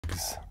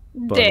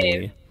Bugs Bunny.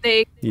 Dave,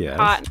 they Yes.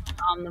 caught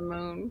on the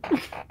moon.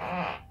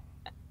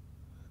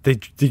 They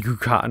grew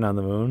cotton on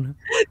the moon.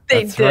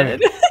 They That's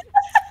did. right.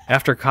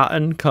 After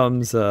cotton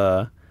comes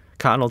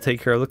cotton will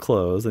take care of the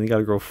clothes, and you got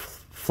to grow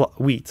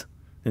wheat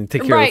and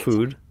take care of the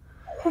food.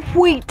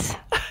 Wheat.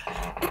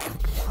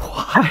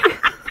 Why?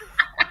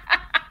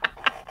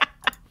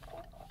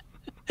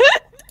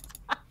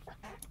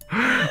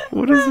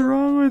 What is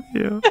wrong with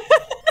you?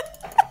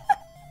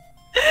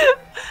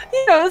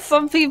 You know,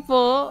 some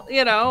people,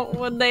 you know,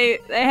 when they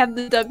have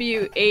the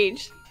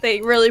WH,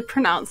 they really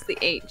pronounce the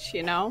H,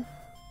 you know?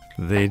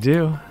 They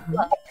do.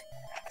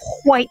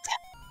 White.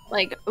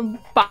 Like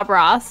Bob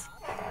Ross.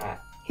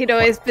 He'd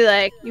always be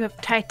like, you have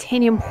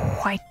titanium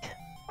white.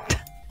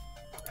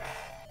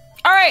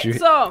 Alright,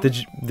 so...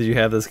 Did you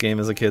have this game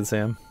as a kid,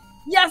 Sam?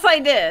 Yes, I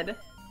did.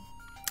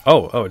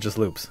 Oh, it just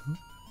loops.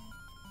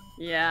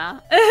 Yeah.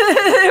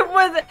 It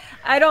was...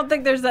 I don't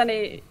think there's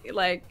any,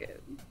 like,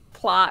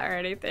 plot or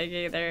anything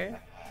either.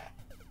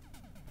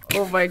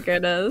 Oh my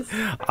goodness.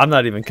 I'm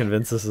not even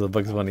convinced this is a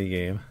Bugs Bunny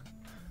game.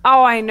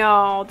 Oh, I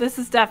know. This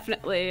is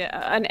definitely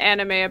an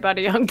anime about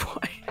a young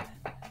boy.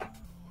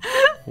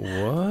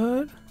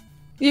 What?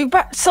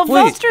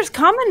 Sylvester's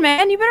coming,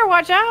 man. You better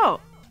watch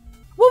out.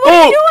 Well, what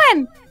are you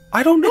doing?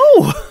 I don't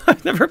know.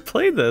 I've never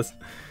played this.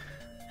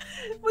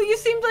 Well, you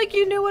seemed like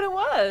you knew what it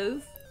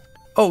was.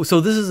 Oh, so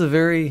this is a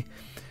very,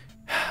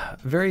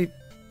 very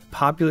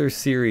popular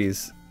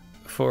series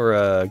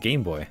for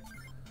Game Boy.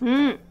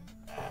 Mm.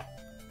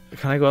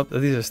 Can I go up?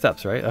 These are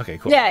steps, right? Okay,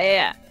 cool.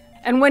 Yeah.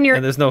 And when you're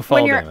and there's no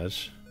fall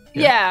damage.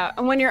 Yeah,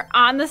 and when you're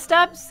on the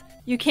steps,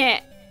 you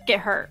can't get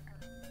hurt.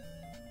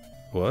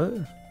 What?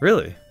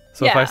 Really?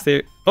 So if I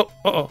stay...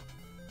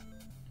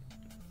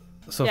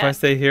 So if I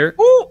stay here...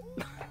 Ooh!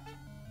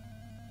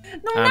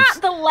 No,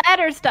 not the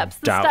ladder steps.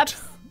 The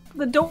steps,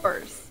 the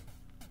doors.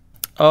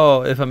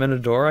 Oh, if I'm in a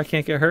door, I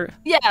can't get hurt?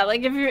 Yeah,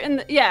 like if you're in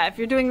the... Yeah, if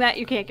you're doing that,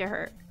 you can't get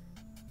hurt.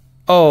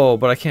 Oh,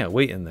 but I can't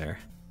wait in there.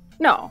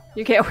 No,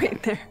 you can't wait in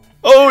there.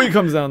 Oh, he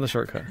comes down the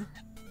shortcut.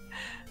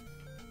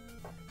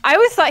 I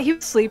always thought he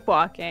was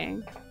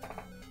sleepwalking.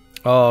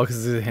 Oh,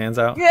 because his hands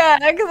out? Yeah,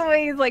 because the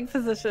way he's like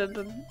positioned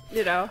and,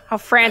 you know, how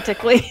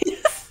frantically he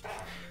is.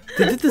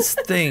 They did this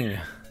thing.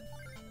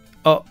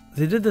 Oh,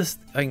 they did this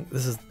thing.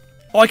 This is...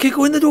 Oh, I can't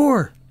go in the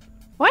door.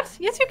 What?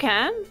 Yes, you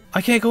can.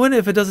 I can't go in it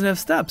if it doesn't have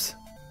steps.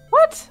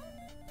 What?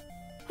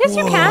 Yes,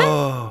 Whoa. you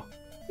can.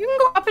 You can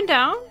go up and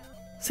down.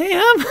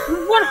 Sam?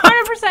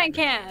 100%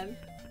 can.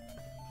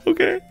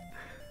 Okay.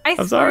 I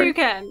swear sorry. you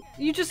can.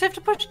 You just have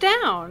to push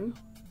down.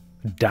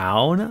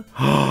 Down?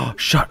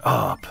 Shut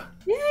up.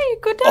 Yeah, you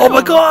go down. Oh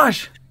my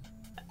gosh.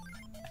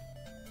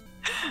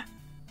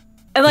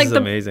 And like this is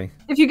amazing.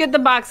 If you get the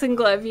boxing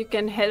glove, you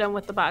can hit them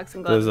with the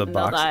boxing glove. There's a and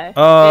box. they'll die.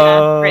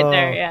 Oh. Yeah, right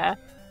there, yeah.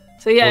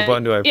 So yeah. What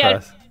button do I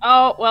press?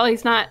 Oh, well,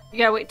 he's not. You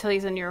gotta wait till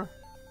he's in your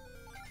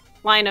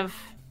line of...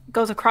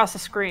 Goes across the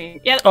screen.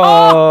 Yeah.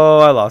 Oh,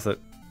 I lost it.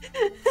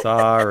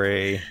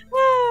 Sorry.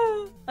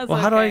 That's well,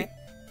 okay. how do I...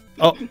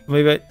 Oh,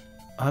 maybe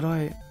how do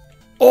I...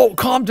 Oh,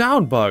 calm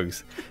down,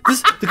 Bugs.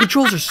 The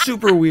controls are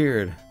super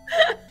weird.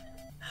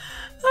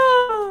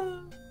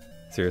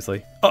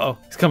 Seriously? Uh-oh,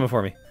 he's coming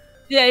for me.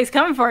 Yeah, he's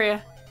coming for you.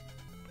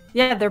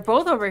 Yeah, they're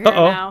both over here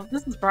now.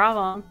 This is a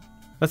problem.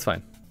 That's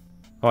fine.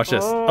 Watch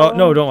this. Oh,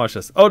 no, don't watch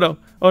this. Oh, no.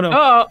 Oh, no.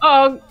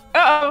 Uh-oh.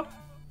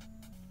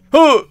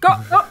 Oh!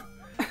 Go.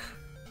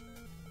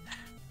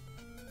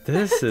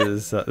 This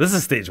is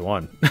stage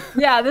 1.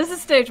 Yeah, this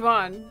is stage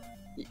 1.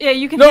 Yeah,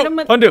 you can no, hit him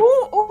with... undo.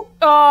 Ooh.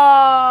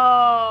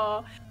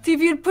 Oh! See,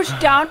 if you'd pushed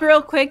down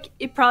real quick,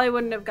 it probably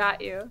wouldn't have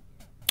got you.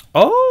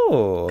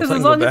 Oh! Because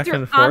as long as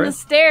you're on the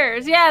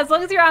stairs. Yeah, as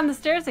long as you're on the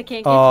stairs, they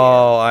can't get you.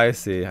 Oh, I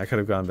see. I could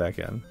have gone back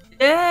in.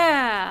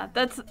 Yeah,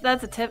 that's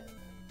a tip.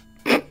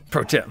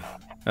 Pro tip.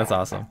 That's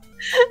awesome.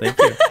 Thank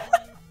you.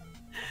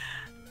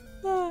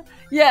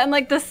 Yeah, and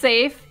like the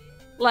safe,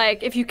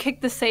 like if you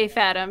kick the safe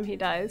at him, he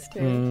dies too.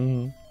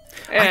 Mm.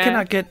 Yeah. I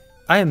cannot get...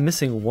 I am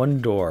missing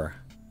one door.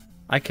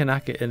 I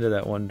cannot get into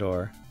that one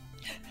door.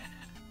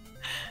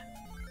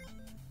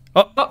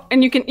 Oh,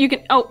 and you can.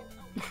 Oh,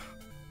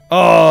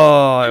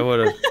 I would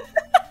have.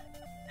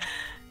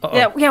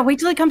 Yeah. Wait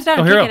till he comes down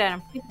and kick it at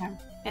him.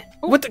 Yeah.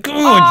 What the jerk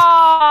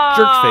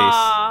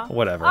face?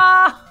 Whatever.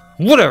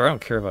 Whatever. I don't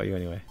care about you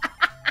anyway.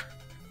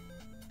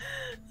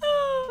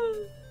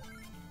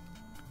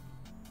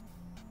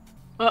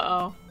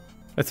 Uh-oh.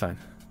 It's fine.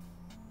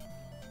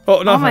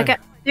 Oh no! Oh my god,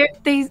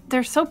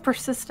 they're so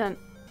persistent.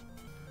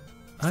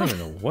 I don't even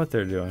know what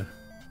they're doing.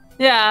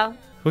 Yeah.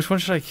 Which one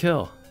should I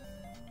kill?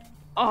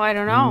 Oh, I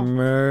don't know.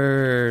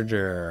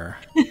 Murder.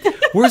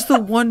 Where's the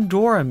one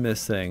door I'm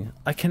missing?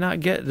 I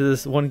cannot get to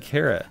this one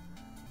carrot.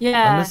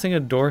 Yeah. I'm missing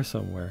a door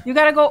somewhere. You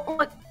gotta go.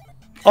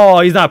 Oh,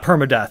 he's not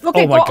permadeath.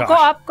 Okay, oh my gosh.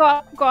 Go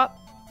up. Go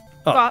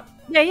up.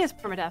 Yeah, he is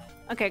permadeath.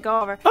 Okay, go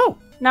over. Oh.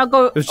 Now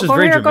go. It's just go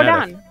very here,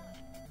 dramatic. go down.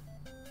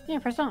 Yeah,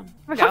 press down.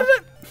 There we How go.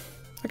 did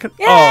I could.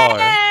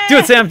 Oh, do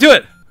it, Sam. Do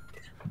it.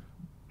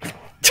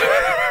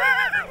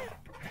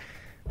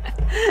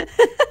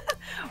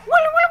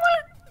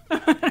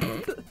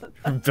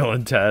 Bill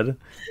and Ted.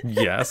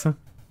 Yes.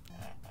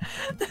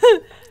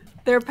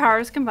 Their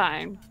powers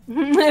combined.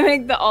 They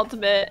make the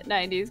ultimate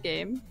 90s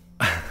game.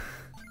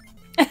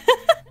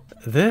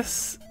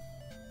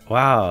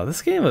 Wow,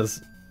 this game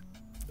was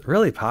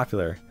really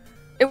popular.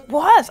 It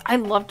was. I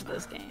loved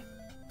this game.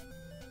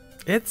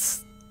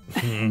 It's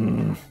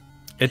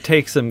it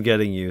takes some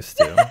getting used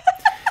to,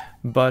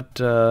 but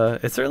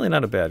it's certainly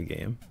not a bad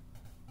game.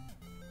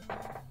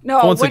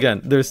 No. Once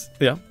again, there's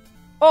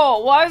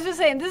Oh, well, I was just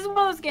saying, this is one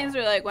of those games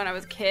where, like, when I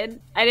was a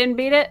kid, I didn't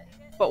beat it.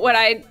 But when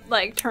I,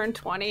 like, turned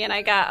 20 and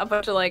I got a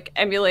bunch of, like,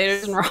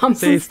 emulators and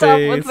ROMs and stuff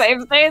with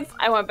save states,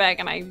 I went back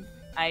and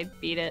I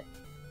beat it.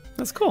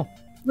 That's cool.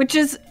 Which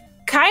is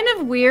kind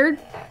of weird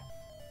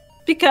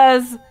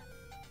because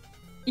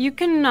you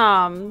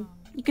can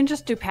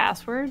just do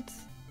passwords.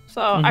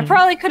 So I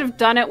probably could have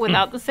done it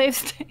without the save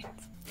states.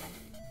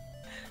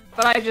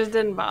 But I just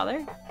didn't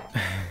bother.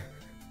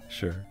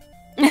 Sure.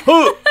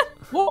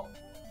 Whoa.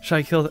 Should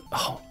I kill the...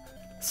 Oh,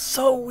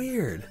 so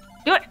weird.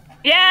 Do it.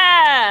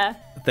 Yeah.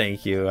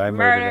 Thank you. I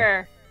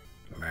Murder.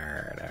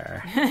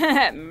 Murder.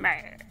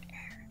 Murder.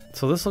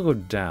 So this will go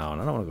down.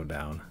 I don't want to go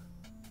down.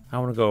 I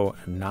want to go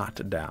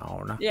not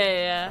down.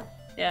 Yeah.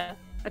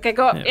 Okay,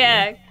 go up.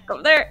 Yeah,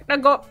 go there. No,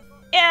 go up.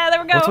 Yeah,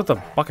 there we go. What's with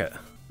the bucket?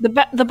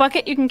 The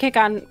bucket you can kick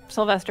on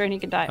Sylvester and he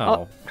can die.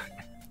 Oh.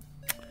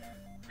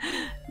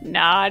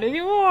 Not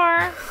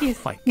anymore. He's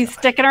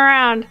sticking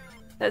around.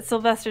 That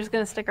Sylvester's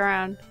gonna stick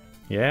around.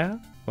 Yeah?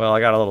 Well,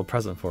 I got a little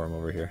present for him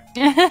over here.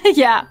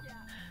 Yeah.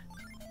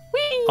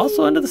 Whee!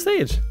 Also, end of the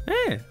stage.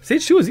 Hey,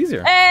 stage 2 is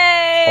easier.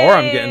 Hey! Or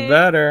I'm getting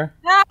better.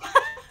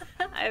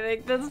 I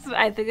think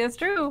that's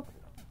true.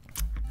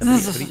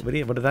 What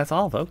did that's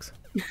all, folks?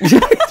 Did you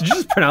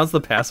just pronounce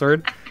the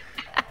password?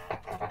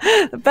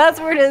 The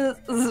password is...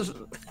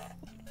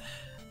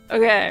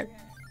 Okay.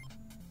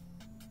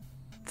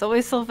 It's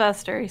always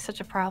Sylvester. He's such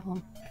a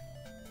problem.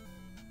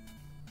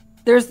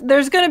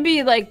 There's gonna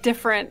be, like,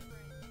 different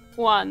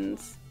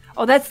ones.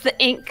 Oh, that's the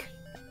ink.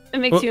 It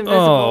makes you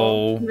invisible.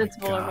 Oh,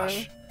 invincible my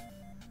gosh.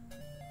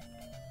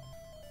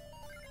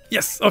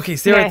 Yes. Okay,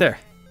 stay right there.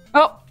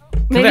 Oh,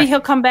 maybe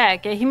he'll come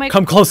back. Yeah, he might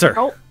come closer.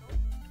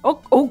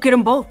 Oh, get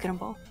them both. Get them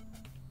both.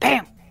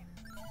 Bam.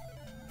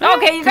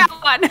 Okay, you got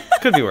one.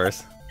 Could be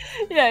worse.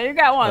 Yeah, you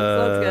got one.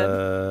 So that's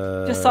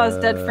good. Just saw his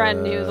dead friend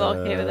and he was all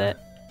okay with it.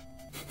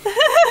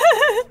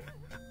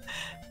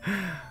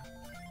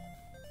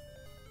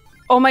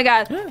 Oh my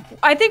god. Yeah.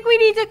 I think we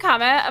need to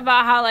comment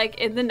about how, like,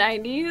 in the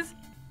 90s,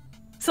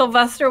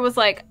 Sylvester was,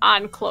 like,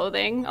 on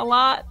clothing a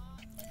lot.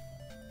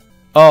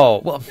 Oh,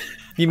 well,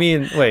 you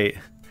mean, wait.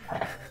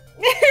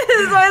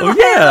 Oh,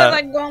 yeah. Was,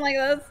 like, going like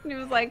this, and he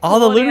was, like, all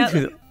the Looney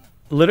Tunes.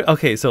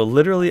 Okay, so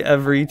literally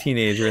every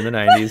teenager in the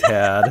 90s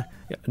had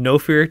No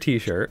Fear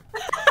t-shirt.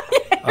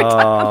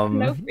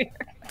 No Fear.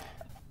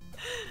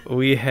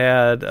 We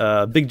had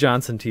Big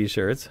Johnson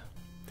t-shirts.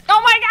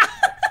 Oh my god!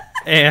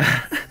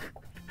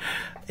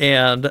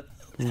 And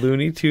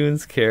Looney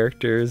Tunes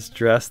characters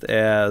dressed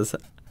as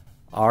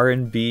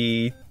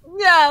R&B.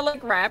 Yeah,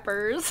 like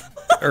rappers.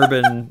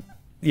 Urban,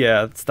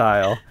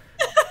 style.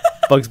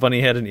 Bugs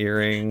Bunny had an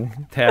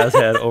earring. Taz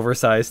had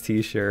oversized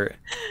t-shirt.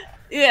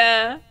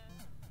 Yeah.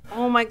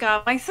 Oh my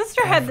god, my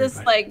sister had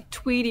this, like,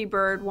 Tweety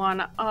Bird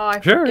one. Oh, I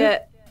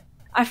forget.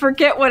 I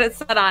forget what it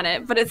said on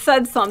it, but it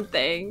said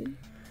something.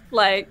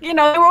 Like, you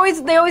know,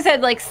 they always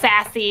had, like,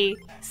 sassy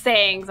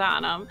sayings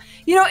on them.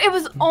 You know, it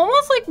was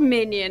almost like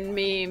Minion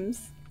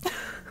memes.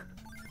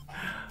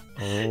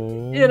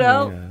 You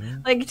know? Yeah.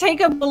 Like, take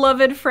a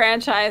beloved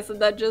franchise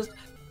and then just,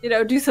 you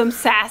know, do some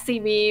sassy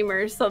meme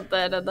or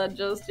something and then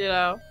just, you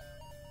know,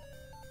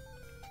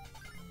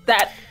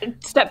 that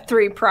step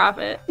 3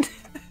 profit.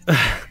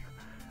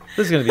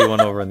 There's going to be one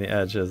over on the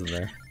edge, isn't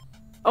there?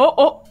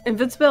 Oh,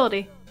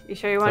 invincibility. You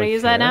sure you want to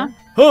use that now?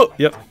 Oh,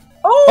 yep.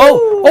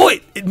 Oh,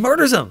 wait, it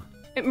murders him.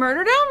 It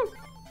murdered him?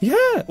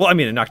 Yeah. Well, I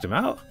mean, it knocked him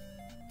out.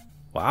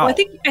 Wow. Well,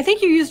 I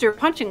think you used your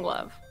punching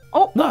glove.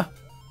 Oh. No.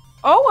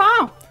 Oh,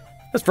 wow.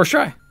 That's first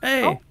try.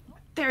 Hey. Oh,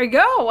 there you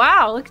go.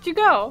 Wow, look at you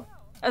go.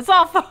 That's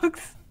all,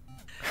 folks.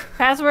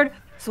 Password.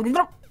 8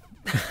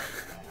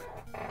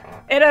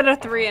 out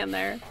of 3 in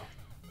there.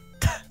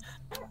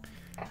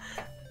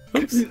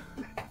 Oops.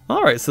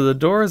 All right, so the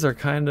doors are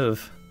kind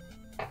of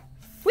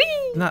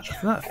not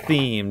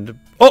themed.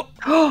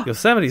 Oh,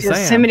 Yosemite Sam.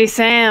 Yosemite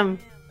Sam.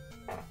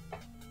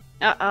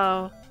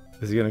 Uh-oh.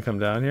 Is he gonna come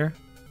down here?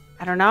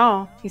 I don't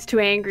know. He's too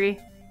angry.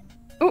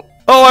 Ooh.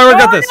 Oh, I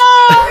got this.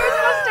 No, there's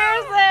no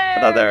stairs there. I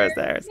thought there was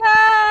stairs.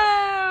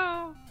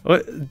 No.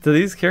 What? Do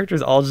these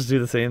characters all just do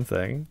the same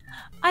thing?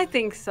 I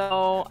think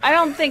so. I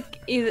don't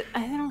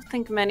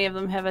think many of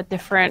them have a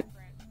different.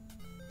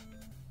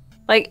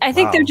 Like, I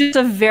think they're just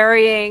a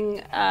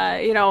varying,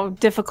 you know,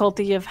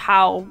 difficulty of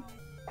how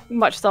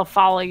much they'll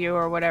follow you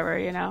or whatever,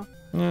 you know?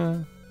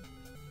 Yeah.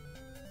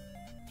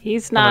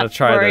 He's not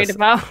worried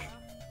about...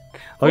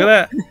 Look at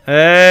that.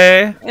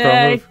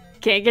 Hey!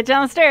 Can't get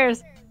down the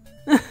stairs.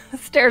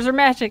 Stairs are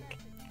magic.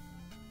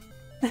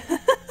 All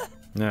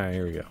right,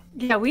 here we go.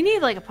 Yeah, we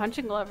need, like, a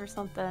punching glove or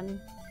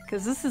something.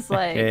 Because this is,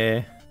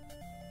 like...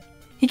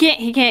 He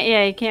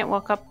can't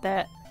walk up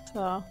that,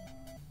 so...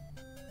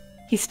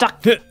 He's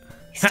stuck. He's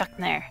stuck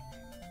in there.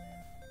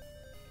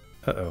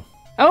 Uh-oh.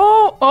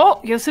 Oh,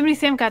 Yosemite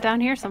Sam got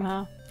down here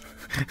somehow.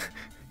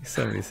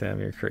 Yosemite Sam,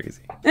 you're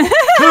crazy.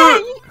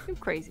 You're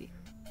crazy.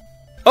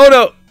 Oh,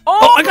 no.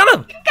 Oh, I got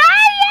him. Got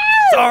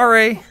you!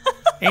 Sorry.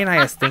 Ain't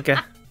I a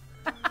stinker?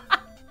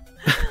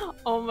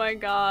 Oh, my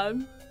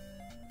God.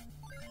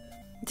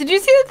 Did you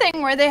see the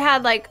thing where they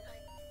had, like,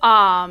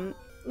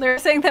 they were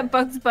saying that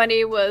Bugs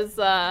Bunny was,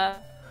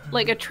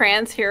 like, a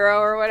trans hero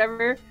or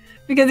whatever?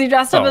 Because he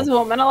dressed up as a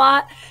woman a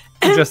lot.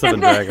 He dressed up in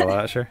drag a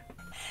lot, sure.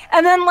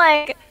 And then,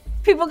 like,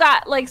 people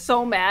got, like,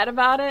 so mad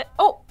about it.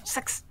 Oh,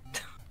 sex.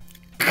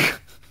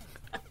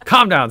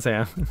 Calm down,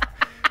 Sam.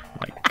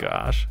 My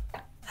gosh.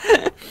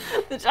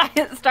 The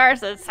giant star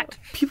says sex.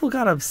 People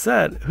got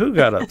upset. Who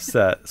got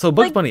upset? So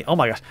Bugs Bunny, oh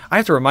my gosh. I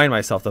have to remind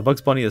myself that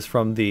Bugs Bunny is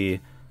from the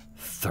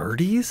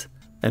 30s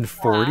and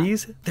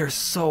 40s. They're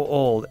so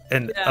old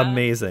and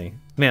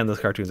amazing. Man, those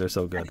cartoons are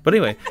so good. But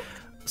anyway,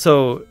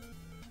 so,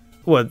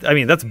 what? I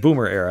mean, that's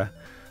Boomer era.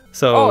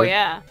 So, oh,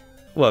 yeah.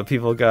 What,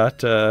 people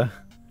got upset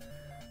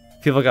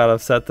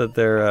that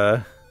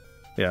they're,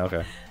 yeah,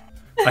 okay.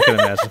 I can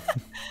imagine.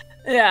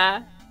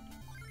 Yeah.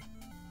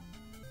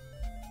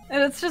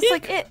 And it's just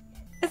like,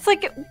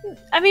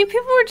 I mean,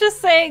 people were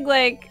just saying,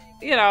 like,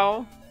 you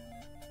know,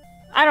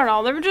 I don't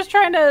know. They were just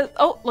trying to,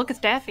 oh, look, it's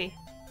Daffy.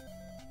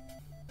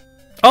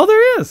 Oh, there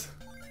he is.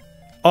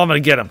 Oh, I'm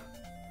going to get him.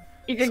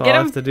 You can so get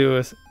all him? I have to do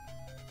is...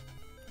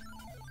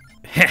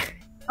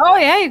 Oh,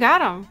 yeah, you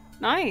got him.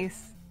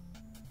 Nice.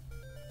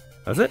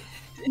 That's it?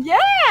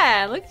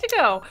 Yeah, look at you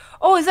go.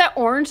 Oh, is that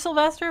Orange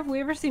Sylvester? Have we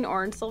ever seen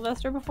Orange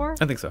Sylvester before?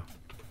 I think so.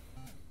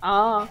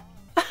 Oh.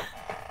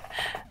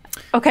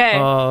 Okay.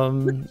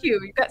 Look at you.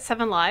 You got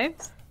 7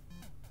 lives?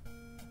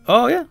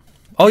 Oh, yeah.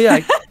 Oh, yeah.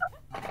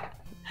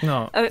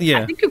 No, yeah.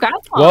 I think you got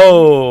one.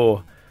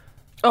 Whoa.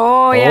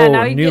 Oh, yeah.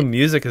 Now you new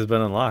music has been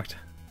unlocked.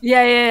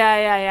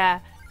 Yeah.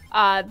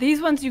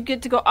 These ones you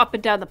get to go up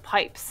and down the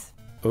pipes.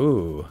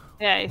 Ooh.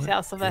 Yeah, you see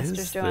how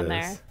Sylvester's doing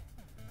there.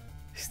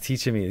 He's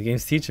teaching me. The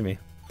game's teaching me.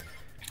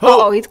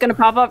 Oh, he's gonna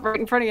pop up right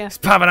in front of you. He's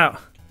popping out.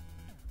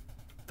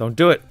 Don't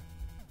do it.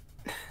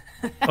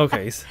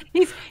 Okay.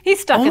 He's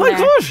stuck in there. Oh my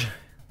gosh.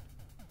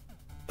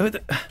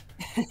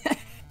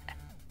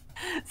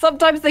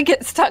 Sometimes they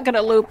get stuck in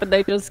a loop and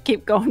they just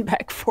keep going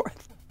back and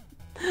forth.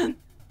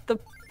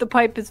 The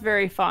pipe is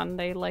very fun.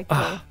 They like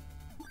to...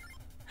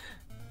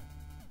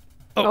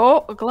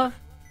 Oh, a glove.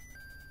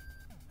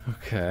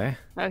 Okay.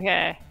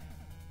 Okay.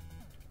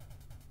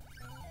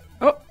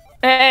 Oh,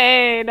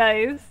 hey,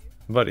 nice.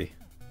 Buddy.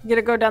 You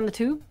gonna go down the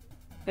tube?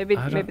 Maybe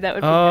that would be better.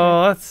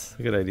 Oh, that's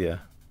a good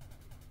idea.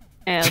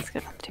 Yeah, let's go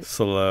down the tube.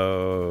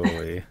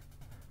 Slowly.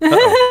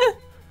 Oh,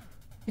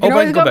 but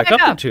I can go back up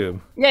the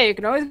tube. Yeah, you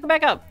can always go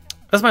back up.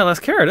 That's my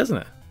last carrot, isn't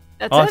it?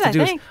 That's all it, I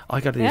think. All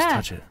I gotta do is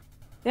touch it.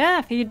 Yeah,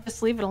 if you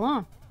just leave it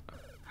alone.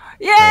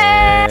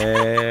 Yeah!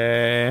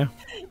 Hey.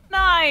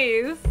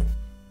 Nice!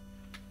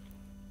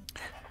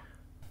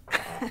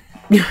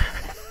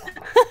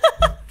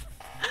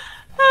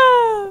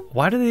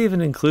 Why do they even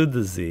include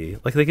the Z?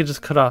 Like, they could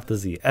just cut off the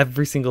Z.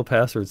 Every single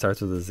password starts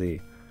with a Z.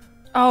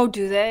 Oh,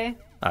 do they?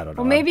 I don't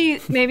know. Well, maybe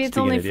it's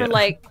only for,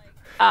 like,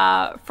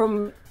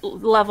 from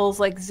levels,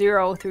 like,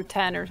 0 through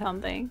 10 or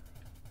something.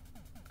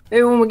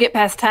 Maybe when we get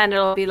past 10,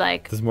 it'll be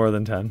like... There's more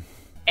than 10.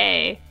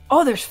 A.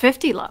 Oh, there's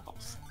 50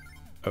 levels.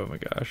 Oh my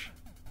gosh.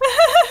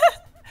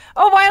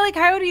 Oh, Wile E.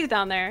 Coyote's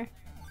down there.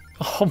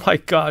 Oh my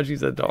gosh,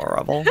 he's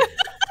adorable.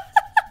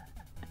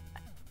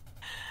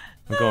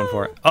 I'm going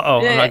for it.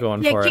 Uh-oh, I'm not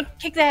going for it.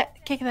 Kick that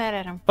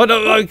at him. Oh,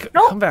 no,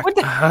 come back.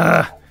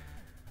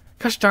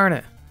 Gosh darn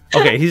it.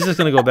 Okay, he's just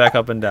going to go back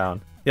up and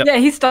down. Yep. Yeah,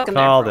 he's stuck in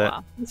there for a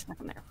while. He's stuck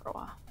in there for a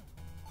while.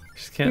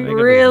 Just can't he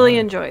really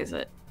enjoys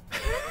it.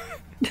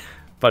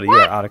 Buddy,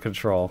 you're out of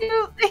control.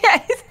 Yeah,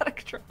 he's out of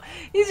control.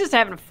 He's just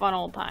having a fun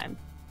old time.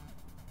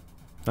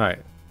 All right,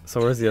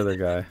 so where's the other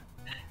guy?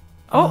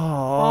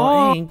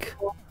 Oh, ink.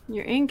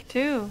 Your ink,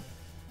 too.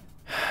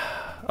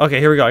 Okay,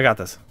 here we go. I got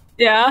this.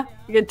 Yeah?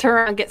 You can turn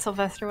around and get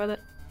Sylvester with it.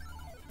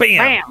 Bam!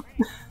 Bam!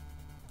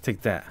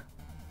 Take that.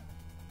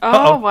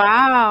 Oh,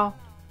 wow.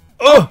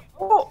 Oh!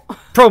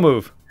 Pro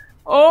move.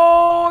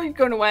 Oh, you're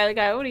going to Wile E.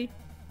 Coyote.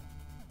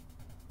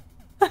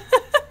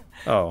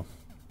 Oh.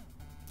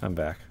 I'm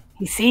back.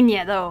 He's seen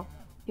you, though.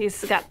 He's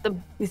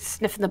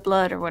sniffing the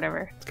blood or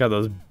whatever. It's got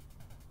those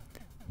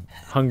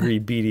hungry,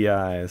 beady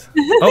eyes.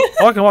 Oh,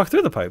 I can walk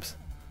through the pipes.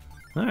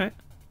 All right.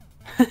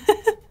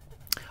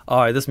 All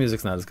right, this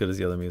music's not as good as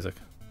the other music.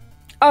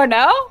 Oh,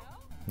 no?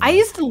 I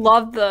used to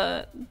love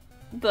the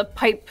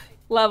pipe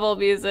level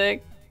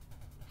music.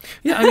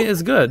 Yeah, I mean,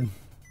 it's good.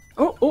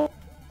 Oh,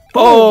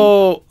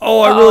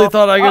 I really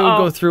thought I would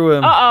go through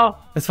him.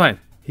 It's fine.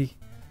 If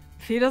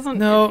he doesn't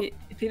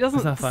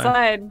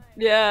decide,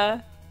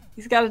 yeah.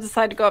 He's got to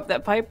decide to go up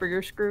that pipe or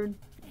you're screwed.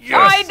 Yes! Oh,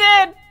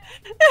 I did!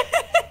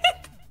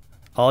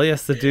 All he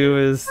has to do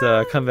is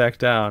come back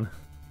down.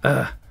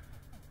 It's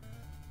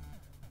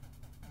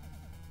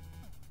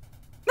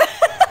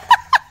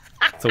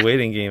a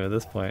waiting game at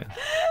this point.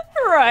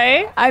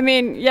 Right. I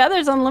mean, yeah,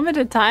 there's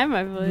unlimited time,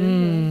 I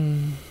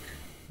believe.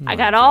 I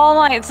got all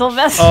night,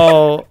 Sylvester.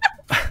 Oh,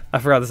 I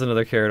forgot there's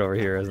another carrot over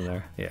here, isn't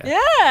there? Yeah.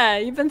 Yeah,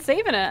 you've been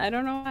saving it. I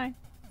don't know why.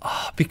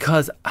 Oh,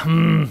 because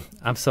I'm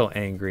so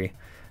angry.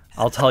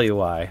 I'll tell you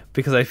why.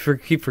 Because I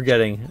keep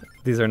forgetting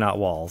these are not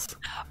walls.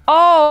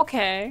 Oh,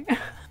 okay.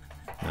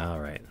 All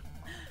right.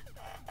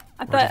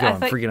 I Where'd you go? I'm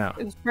thought freaking out.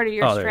 it was part of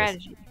your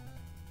strategy.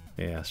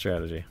 Yeah,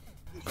 strategy.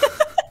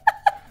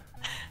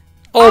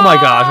 Oh my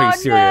gosh, are you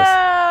serious?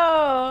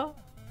 No!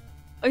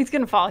 Oh, he's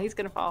gonna fall. He's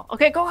gonna fall.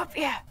 Okay, go up.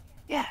 Yeah.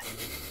 Yeah.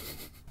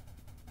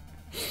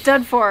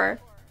 Done for.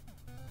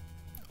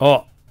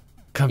 Oh,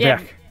 come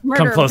back.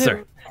 Come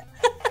closer.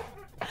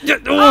 Yeah,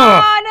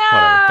 oh,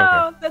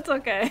 no! Whatever, that's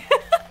okay.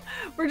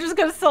 We're just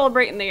gonna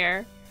celebrate in the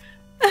air.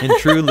 In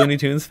true Looney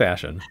Tunes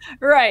fashion.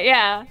 Right,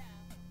 yeah.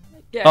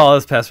 Oh,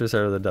 let's pass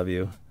start of the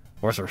W.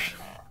 Horse.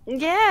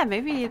 Yeah,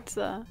 maybe it's,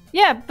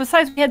 yeah,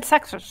 besides we had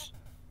sexers.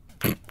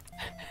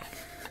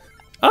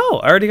 Oh,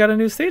 I already got a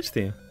new stage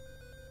theme.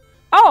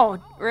 Oh,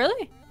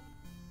 really?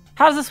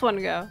 How's this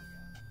one go?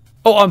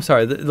 Oh, I'm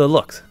sorry, the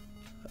looks.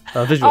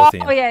 Visual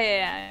theme. Oh,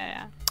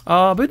 yeah.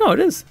 But no, it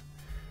is.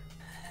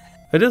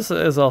 It is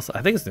also,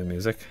 I think it's new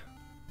music.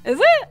 Is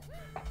it?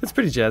 It's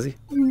pretty jazzy.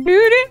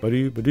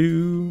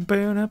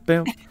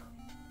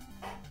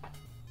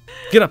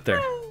 Get up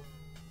there.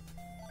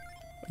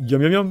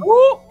 Yum, yum, yum.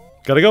 Ooh.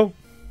 Gotta go.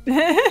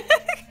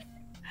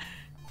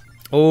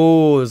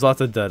 Oh, there's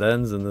lots of dead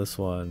ends in this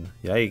one.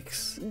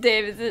 Yikes.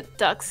 Dave, is it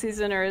duck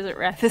season or is it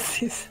rabbit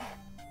season?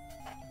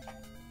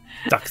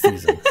 Duck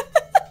season.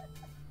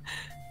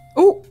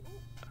 Ooh.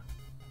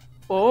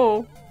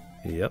 Oh.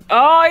 Yep.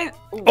 Oh,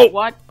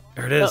 what?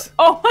 There it is.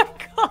 Oh my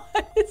god,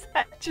 is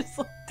that just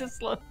like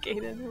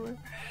dislocated?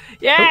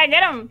 Yeah,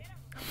 get him.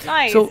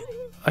 Nice. So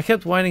I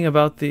kept whining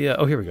about the.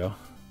 Oh, here we go.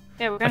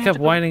 Yeah, I kept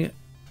whining.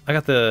 I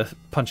got the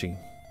punching.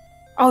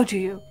 Oh, do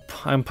you?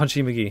 I'm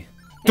Punchy McGee.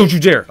 Don't you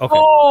dare. Okay.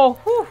 Oh,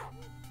 whew.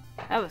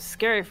 That was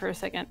scary for a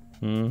second.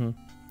 Mm-hmm.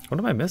 What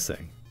am I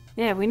missing?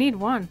 Yeah, we need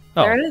one.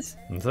 Oh, there it is.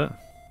 That's it.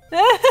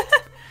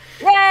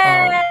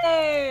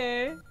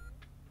 Yay!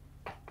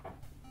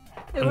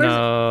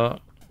 No.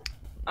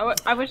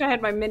 I wish I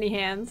had my mini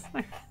hands.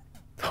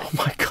 Oh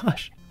my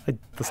gosh.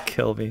 This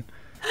killed me.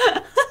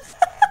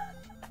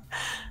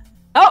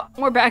 Oh,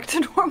 we're back to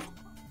normal.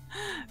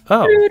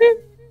 Oh.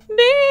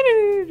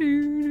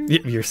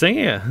 You're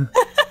singing it.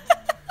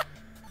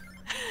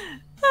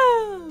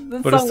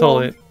 But it's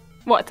totally.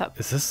 What's up?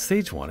 Is this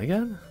stage 1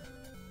 again?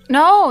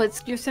 No,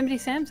 it's Yosemite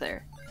Sam's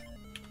there.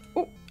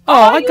 Oh,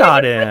 I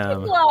got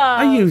him.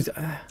 I used.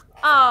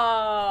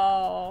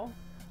 Oh.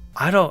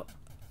 I gotta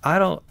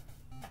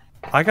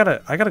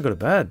go to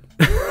bed.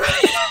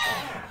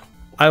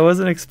 I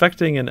wasn't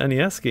expecting an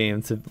NES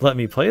game to let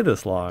me play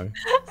this long.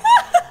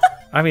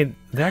 I mean,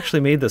 they actually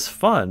made this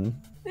fun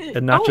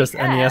and not just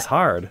NES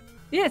hard.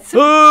 Yeah, it's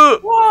whoa!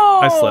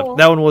 I slipped.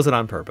 That one wasn't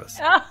on purpose.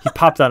 He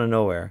popped out of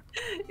nowhere.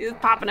 He was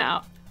popping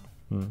out.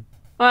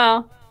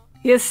 Well,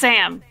 he is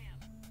Sam.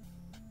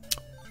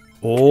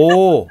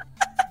 Oh.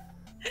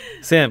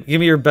 Sam, give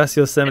me your best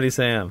Yosemite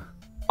Sam.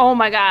 Oh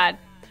my god.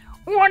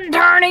 One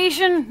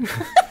tarnation.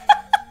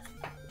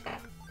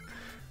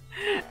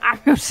 I'm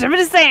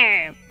Yosemite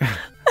Sam.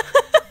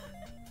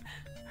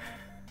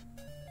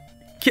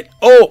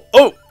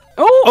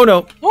 Oh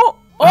no. Oh.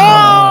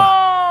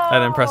 I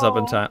didn't press up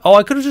in time. Oh,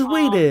 I could have just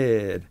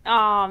waited.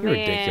 Oh, You're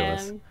man.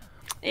 ridiculous.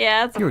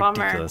 Yeah, that's a bummer.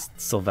 You're ridiculous,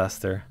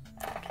 Sylvester.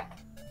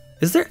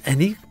 Is there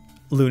any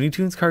Looney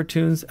Tunes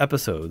cartoons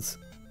episodes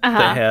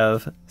that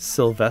have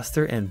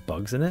Sylvester and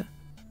Bugs in it?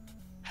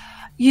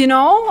 You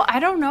know, I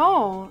don't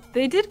know.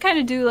 They did kind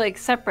of do like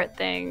separate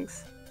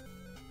things.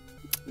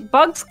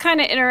 Bugs kind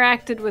of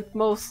interacted with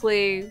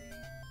mostly,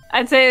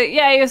 I'd say,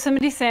 yeah,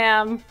 Yosemite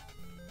Sam.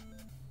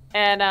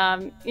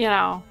 And, you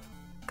know,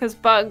 because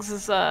Bugs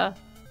is a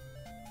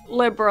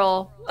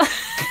liberal.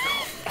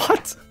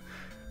 What?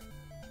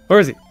 Where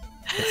is he?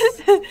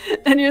 Yes.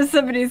 And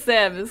Yosemite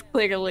Sam is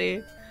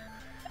clearly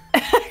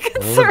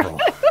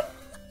liberal.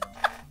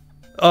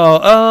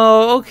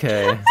 Oh,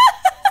 okay.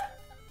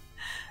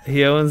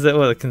 He owns it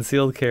with a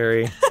concealed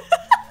carry.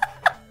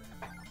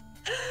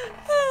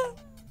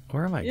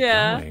 Where am I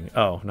going?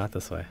 Oh, not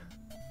this way.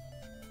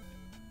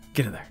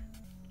 Get in there.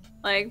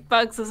 Like,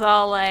 Bugs is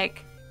all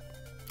like...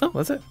 Oh,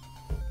 that's it.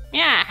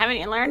 Yeah, haven't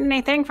you learned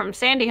anything from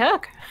Sandy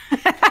Hook?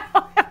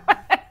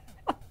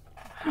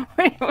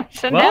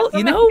 Well,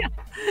 you know,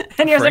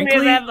 and you're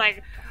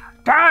like,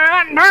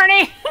 darn,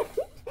 Barney!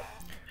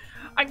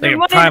 I get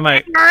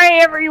money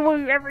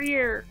every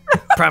year.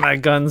 Pry my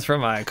guns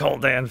from my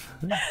cold hand.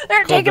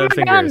 They're taking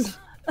my guns.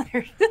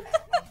 They're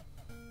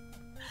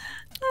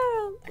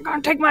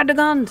gonna take my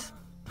guns.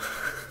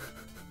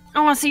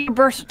 I want to see your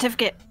birth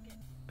certificate.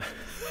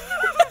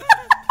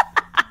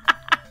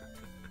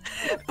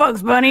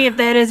 Bugs Bunny, if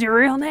that is your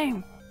real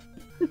name.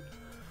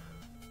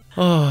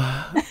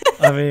 Oh,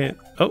 I mean,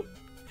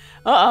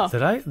 Uh-oh.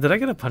 Did I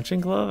get a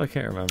punching glove? I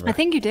can't remember. I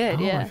think you did,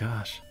 yeah. Oh my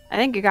gosh. I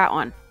think you got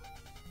one.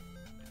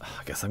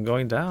 I guess I'm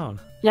going down.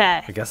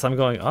 Yeah. I guess I'm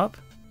going up.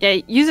 Yeah,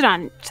 use it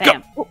on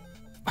Sam.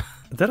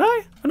 Did I?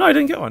 Oh, no, I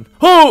didn't get one.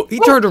 Oh, he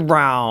turned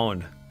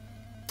around.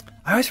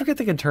 I always forget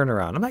they can turn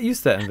around. I'm not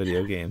used to that in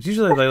video games.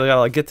 Usually they gotta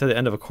like get to the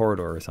end of a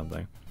corridor or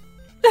something.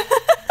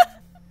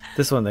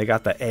 This one, they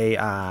got the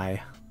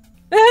AI.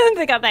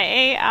 They got the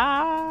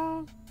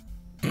AI.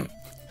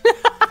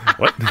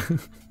 What?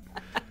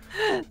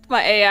 It's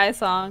my AI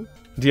song.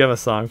 Do you have a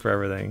song for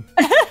everything?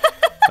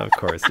 Of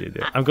course you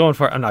do. I'm going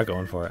for it. I'm not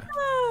going for it.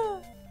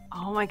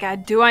 Oh my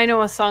god, do I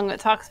know a song that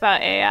talks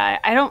about AI?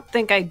 I don't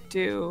think I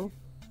do.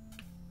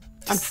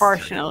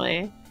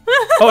 Unfortunately.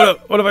 Oh no,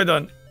 what have I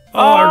done? Oh,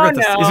 I regret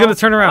this. He's gonna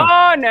turn around.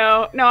 Oh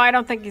no. No, I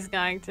don't think he's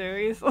going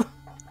to.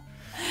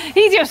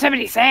 He's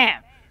Yosemite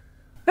Sam.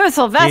 It was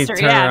Sylvester,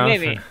 yeah,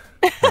 maybe.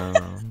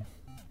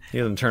 He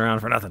doesn't turn around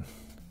for nothing.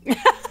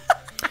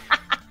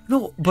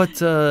 No,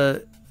 but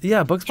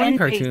yeah, Bugs Bunny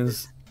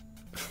cartoons.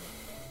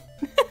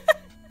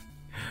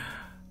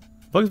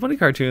 Bugs Bunny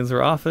cartoons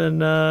were often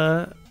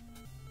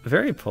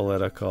very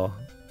political.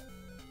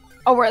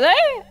 Oh, were they?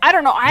 I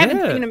don't know. I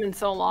haven't seen them in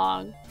so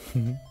long.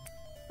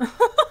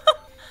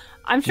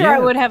 I'm sure I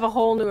would have a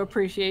whole new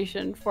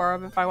appreciation for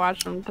them if I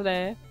watched them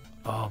today.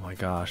 Oh my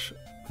gosh,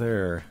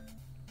 they're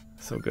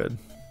so good.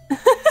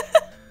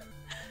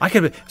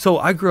 So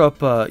I grew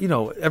up,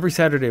 every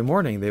Saturday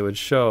morning they would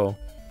show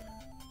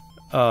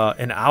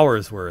an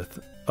hour's worth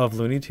of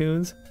Looney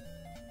Tunes.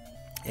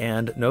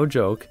 And no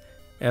joke,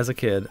 as a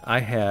kid, I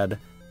had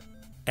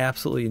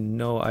absolutely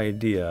no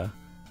idea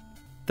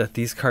that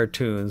these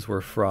cartoons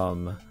were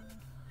from the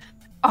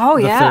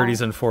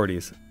 30s and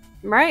 40s.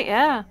 Right,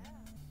 yeah.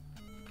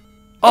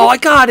 Oh, I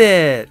got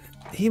it!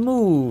 He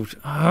moved.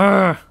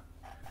 Ugh.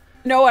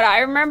 You know what I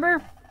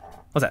remember?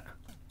 What's that?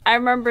 I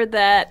remember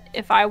that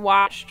if I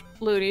watched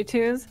Looney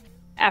Tunes,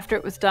 after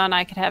it was done,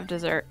 I could have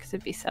dessert because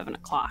it'd be 7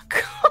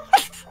 o'clock.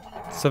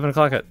 7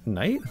 o'clock at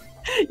night?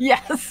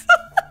 Yes.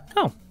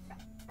 Oh,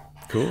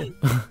 cool.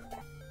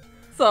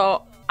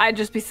 So I'd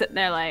just be sitting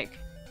there like,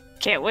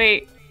 can't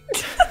wait.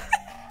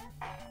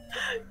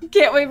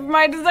 Can't wait for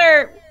my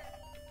dessert.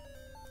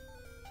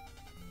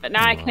 But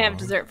now I can have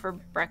dessert for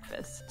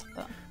breakfast.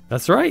 So.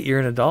 That's right. You're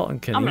an adult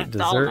and can eat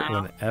dessert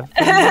whenever you want.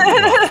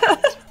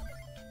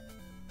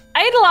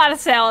 I ate a lot of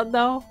salad,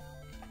 though.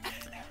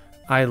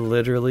 I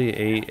literally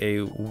ate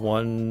a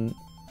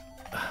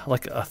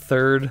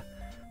third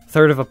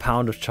of a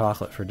pound of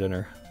chocolate for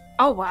dinner.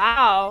 Oh,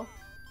 wow.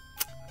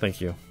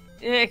 Thank you.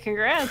 Yeah,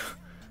 congrats.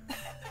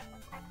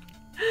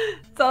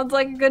 Sounds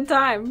like a good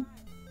time.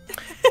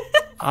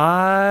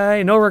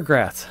 No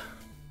regrets.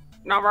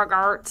 No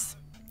regrets.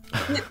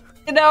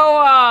 You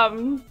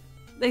know,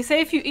 they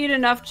say if you eat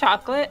enough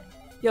chocolate,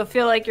 you'll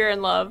feel like you're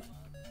in love.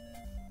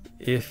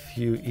 If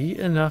you eat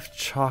enough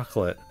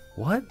chocolate,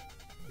 what?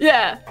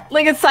 Yeah,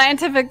 like it's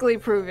scientifically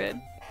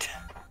proven.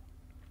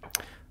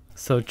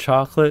 So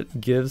chocolate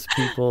gives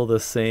people the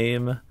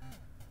same,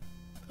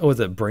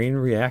 brain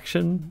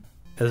reaction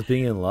as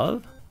being in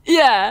love?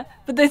 Yeah,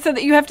 but they said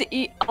that you have to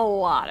eat a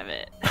lot of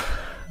it.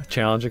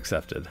 Challenge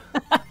accepted.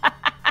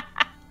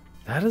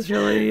 That is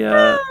really,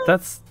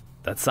 that's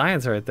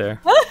science right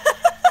there.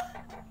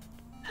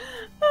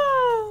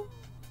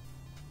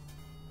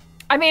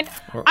 I mean,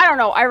 I don't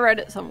know. I read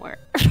it somewhere.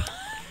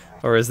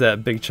 Or is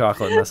that big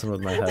chocolate messing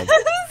with my head?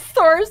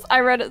 Source,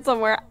 I read it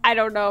somewhere. I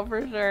don't know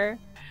for sure.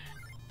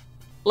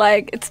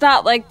 Like, it's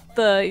not like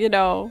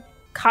the,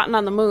 cotton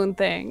on the moon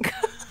thing.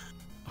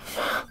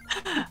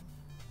 I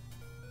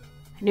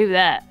knew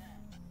that.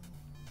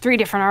 3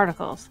 different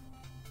articles.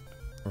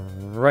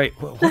 Right.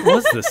 What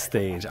was this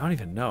stage? I don't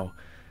even know.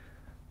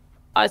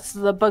 It's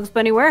the Bugs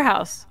Bunny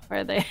warehouse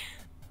where they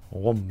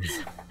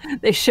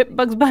they ship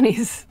Bugs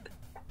Bunnies.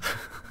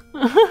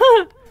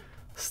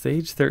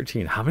 Stage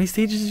 13. How many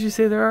stages did you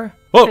say there are?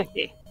 Whoa!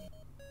 50.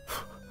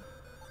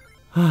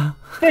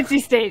 50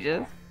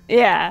 stages.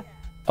 Yeah.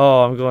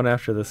 Oh, I'm going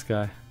after this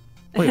guy.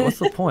 Wait, what's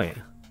the point?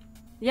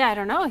 Yeah, I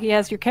don't know. He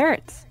has your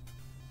carrots.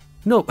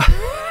 No.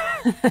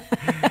 You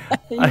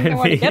don't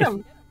want to get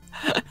him.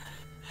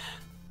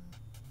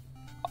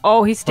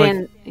 Oh, he's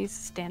standing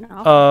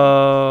off.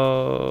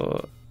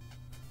 Oh.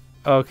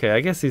 Okay,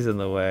 I guess he's in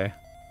the way.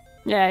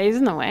 Yeah, he's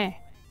in the way.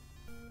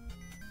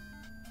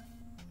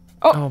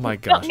 Oh my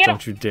gosh,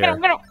 don't you dare.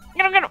 Get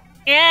him.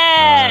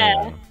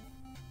 Yeah!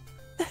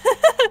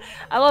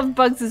 I love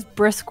Bugs'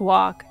 brisk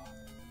walk.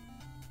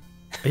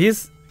 Can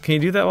you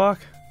do that walk?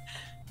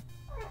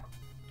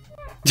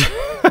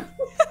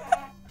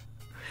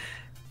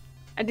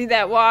 I do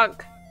that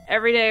walk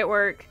every day at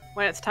work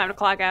when it's time to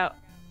clock out.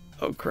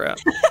 Oh crap.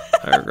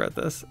 I regret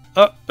this.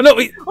 Oh, no,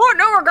 wait. Oh,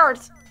 no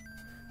regards.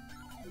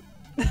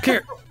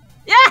 Here.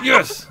 Yeah.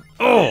 Yes.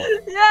 Oh.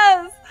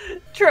 Yes.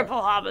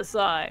 Triple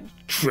homicide.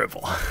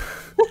 Triple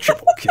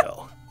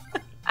kill.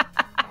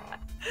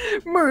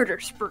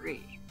 Murder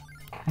spree.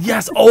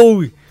 Yes.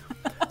 Oh.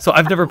 So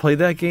I've never played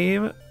that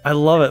game. I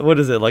love it. What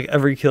is it? Like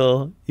every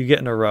kill you get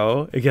in a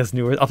row, it gets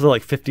new words. Up to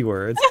like 50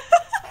 words.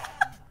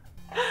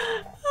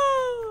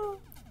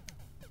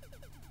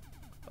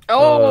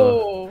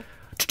 Oh.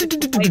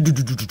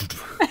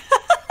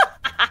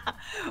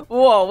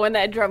 Whoa, when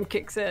that drum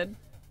kicks in.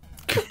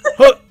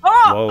 Whoa.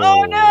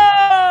 Oh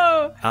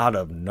no! Out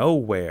of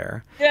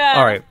nowhere. Yeah.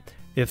 All right.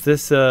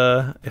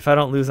 if I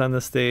don't lose on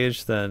this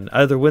stage, then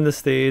I either win the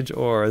stage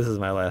or this is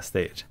my last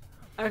stage.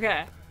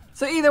 Okay.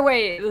 So either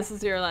way, this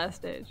is your last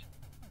stage.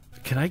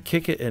 Can I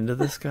kick it into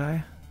this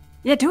guy?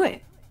 Yeah, do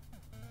it.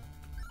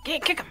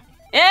 Kick him.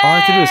 Yeah! All I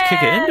have to do is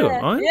kick it into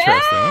him. Oh,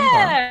 interesting.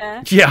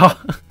 Yeah. Yeah.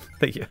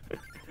 Thank you.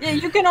 Yeah,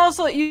 you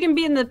can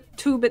be in the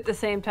tube at the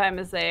same time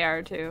as they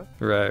are too.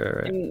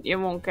 Right. And you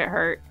won't get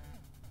hurt.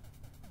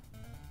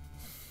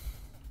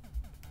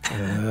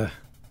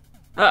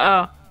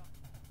 Uh-oh.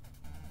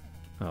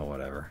 Oh,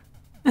 whatever.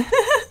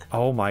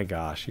 Oh my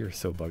gosh, you're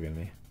so bugging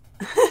me.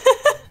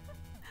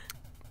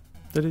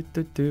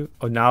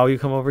 Oh, now you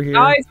come over here?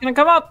 Oh, he's gonna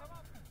come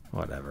up.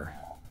 Whatever.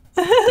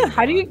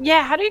 How do you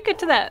get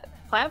to that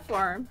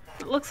platform?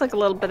 It looks like a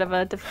little bit of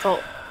a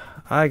difficult...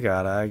 I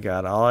got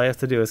it. All I have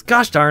to do is...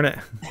 Gosh darn it!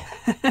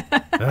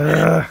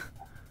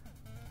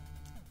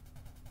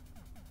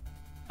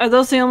 Are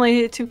those the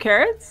only 2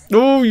 carrots?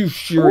 Oh, you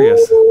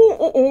serious?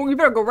 Oh, you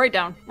better go right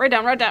down. Right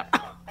down.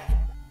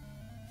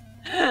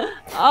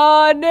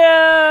 Oh,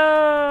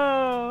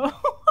 no!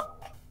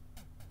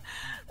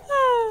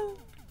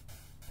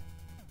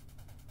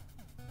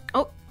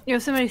 Oh,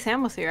 Yosemite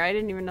Sam was here. I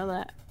didn't even know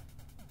that.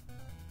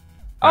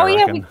 Oh,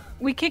 yeah,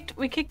 we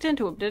kicked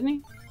into him, didn't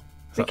he?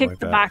 We kicked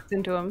the box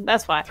into him.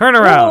 That's why. Turn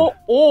around.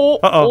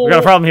 Uh-oh, we got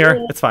a problem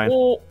here. It's fine.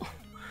 No,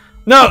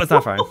 it's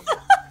not fine.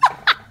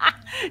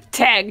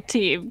 Tag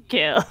team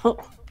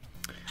kill.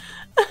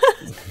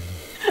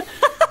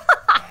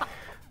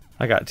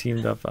 I got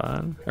teamed up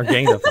on, or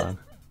ganged up on.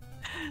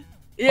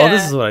 Yeah. Oh,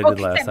 this is what I did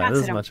last time.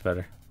 This is much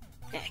better.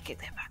 Yeah, kick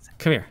that box.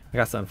 Come here. I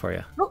got something for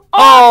you.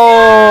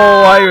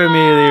 Oh, I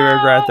immediately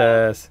regret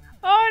this.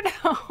 Oh,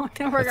 no.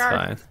 That's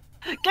fine.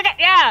 Kick it.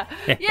 Yeah.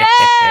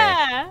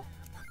 Yeah.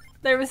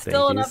 There was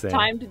still enough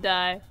time to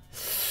die.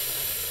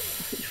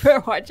 You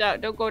better watch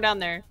out. Don't go down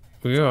there.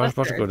 Yeah, I was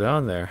about to go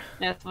down there.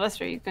 Yeah,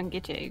 Sylvester, you can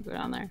get you. You go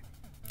down there.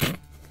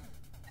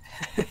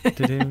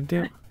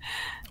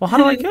 Well, how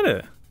do I get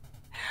it?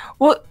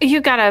 Well, you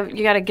gotta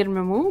get him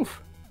to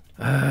move.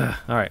 All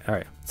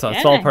right. So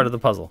it's all part of the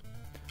puzzle.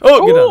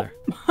 Oh, get down there.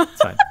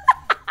 It's fine.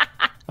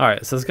 All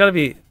right, so it's got to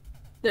be.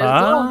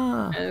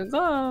 There's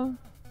go.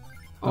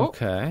 Oh.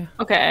 Okay.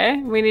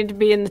 Okay, we need to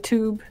be in the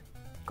tube.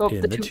 Go up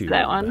the tube for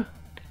that one.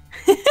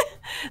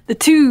 The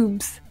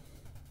tubes.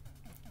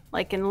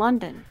 Like in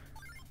London.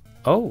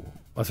 Oh,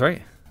 that's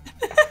right.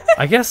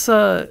 I guess,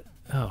 how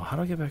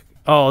do I get back?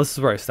 Oh, this is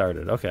where I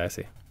started. Okay, I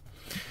see.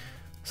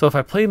 So if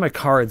I play my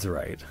cards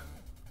right.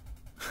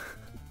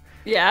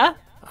 Yeah?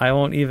 I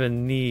won't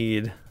even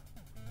need...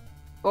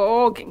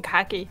 Oh, getting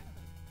cocky.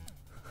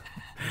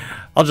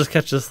 I'll just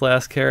catch this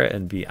last carrot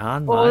and be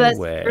on my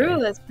way.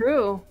 That's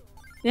true.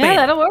 Yeah, Bam.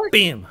 that'll work.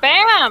 Bam!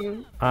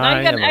 Bam! Now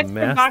you got an am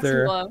a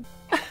extra boxing glove.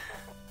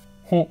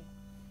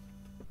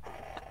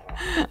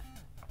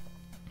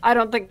 I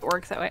don't think it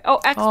works that way. Oh,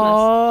 Xmas.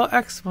 Oh,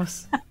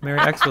 Xmas. Merry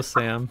Xmas,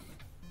 Sam.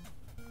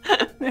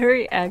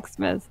 Merry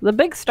Xmas. The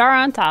big star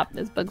on top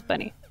is Bugs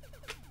Bunny.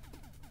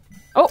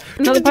 Oh,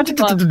 another punch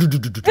glove.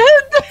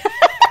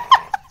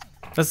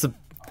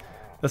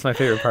 That's my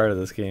favorite part of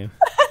this game.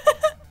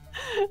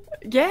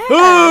 Yeah,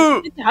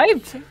 Oh! it's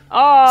hyped.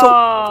 Oh, So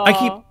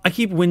I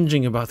keep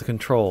whinging about the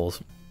controls.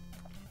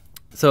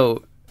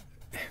 So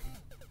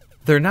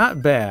they're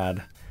not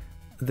bad.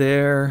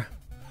 They're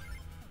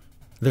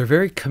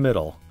very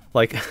committal.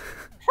 Like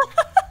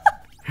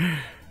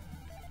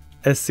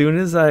as soon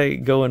as I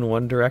go in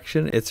one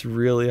direction, it's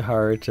really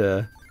hard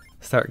to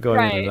start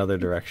going in another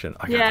direction.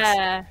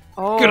 Yeah.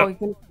 Oh,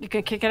 you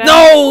can kick it out.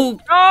 No!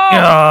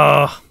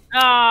 Oh!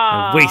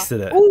 I wasted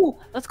it. Ooh,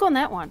 let's go on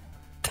that one.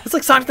 It's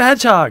like Sonic the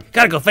Hedgehog.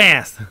 Gotta go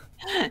fast.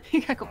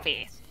 You gotta go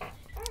fast.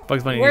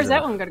 Bugs Bunny. Where's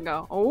that one gonna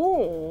go?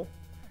 Oh,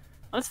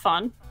 that's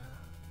fun.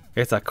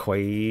 It's a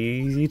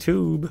crazy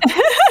tube.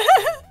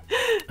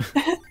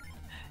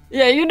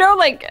 Yeah, you know,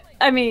 like,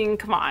 I mean,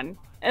 come on.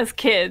 As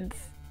kids,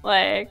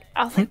 like,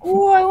 I was like,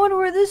 oh, I wonder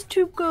where this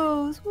tube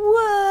goes.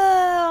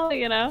 Whoa,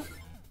 you know?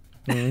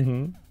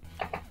 Mm-hmm.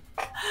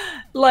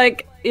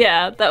 Like,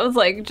 yeah, that was,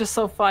 like, just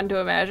so fun to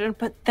imagine.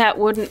 But that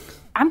wouldn't...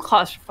 I'm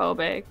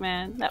claustrophobic,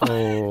 man.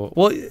 Oh,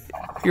 well,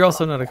 you're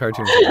also not a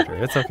cartoon character.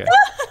 It's okay.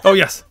 Oh,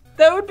 yes.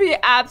 That would be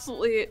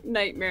absolutely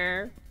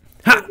nightmare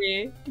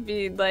to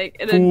be like,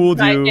 in a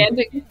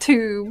gigantic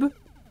tube.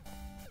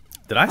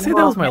 Did I say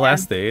that was my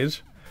last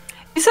stage?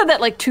 You said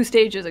that like 2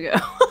 stages ago.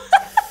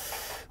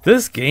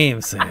 This game,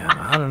 Sam.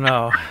 I don't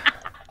know.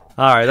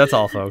 All right, that's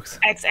all, folks.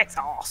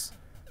 XXOs.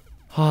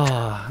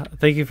 Oh,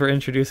 thank you for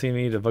introducing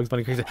me to Bugs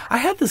Bunny Crazy. I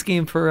had this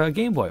game for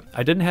Game Boy.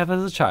 I didn't have it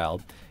as a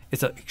child.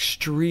 It's an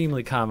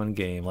extremely common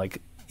game,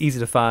 like easy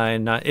to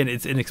find, and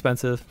it's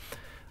inexpensive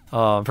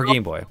for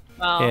Game Boy.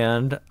 Wow.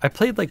 And I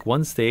played like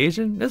one stage,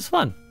 and it's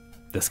fun.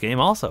 This game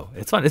also,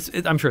 it's fun.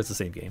 I'm sure it's the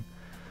same game.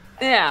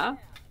 Yeah.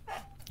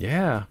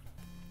 Yeah.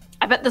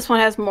 I bet this one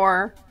has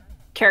more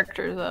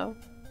characters though.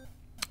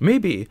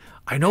 Maybe.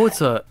 I know it's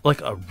a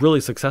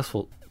really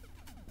successful.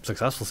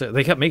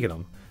 They kept making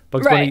them.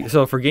 Bugs Bunny.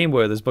 So for Game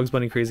Boy, there's Bugs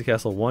Bunny Crazy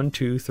Castle 1,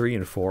 2, 3,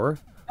 and 4.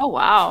 Oh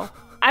wow.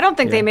 I don't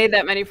think they made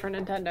that many for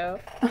Nintendo.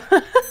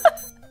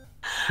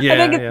 Yeah, I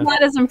think it's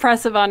not as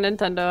impressive on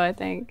Nintendo, I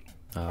think.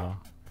 Oh.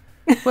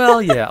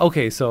 Well, yeah.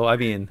 Okay, so, I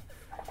mean,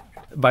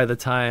 by the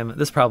time...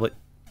 This probably...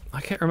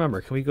 I can't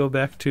remember. Can we go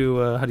back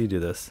to... how do you do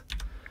this?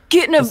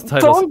 Get in a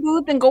phone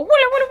booth and go,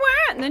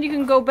 what? And then you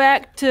can go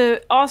back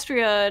to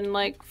Austria and,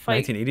 like,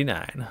 fight.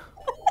 1989.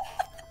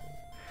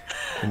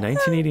 In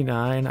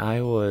 1989,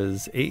 I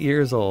was 8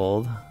 years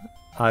old.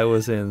 I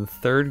was in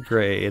 3rd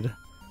grade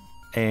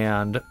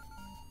and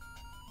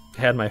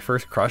had my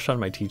first crush on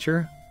my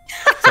teacher.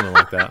 Something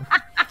like that.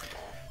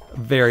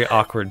 Very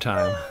awkward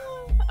time.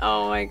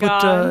 Oh my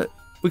god. But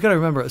we gotta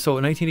remember, so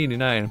in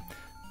 1989,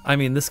 I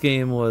mean, this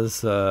game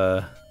was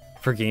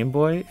for Game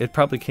Boy. It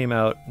probably came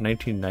out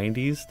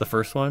 1990s, the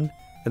first one,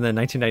 and then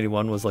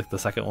 1991 was like the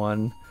second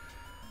one.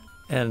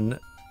 And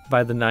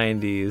by the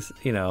 90s,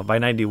 you know, by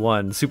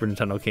 91, Super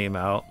Nintendo came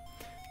out.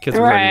 Kids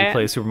were ready to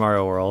play Super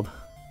Mario World.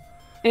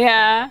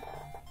 Yeah.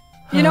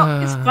 You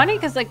know, it's funny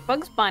because, like,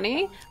 Bugs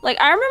Bunny, like,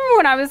 I remember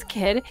when I was a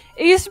kid,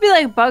 it used to be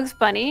like Bugs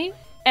Bunny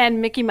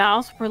and Mickey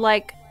Mouse were,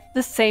 like,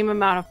 the same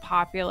amount of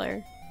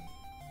popular.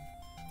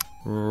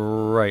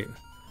 Right.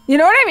 You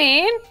know what I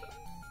mean?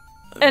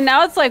 And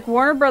now it's like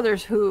Warner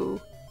Brothers who?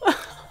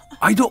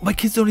 My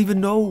kids don't even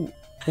know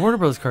Warner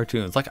Brothers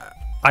cartoons. Like,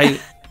 I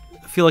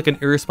feel like an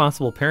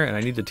irresponsible parent and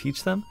I need to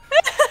teach them.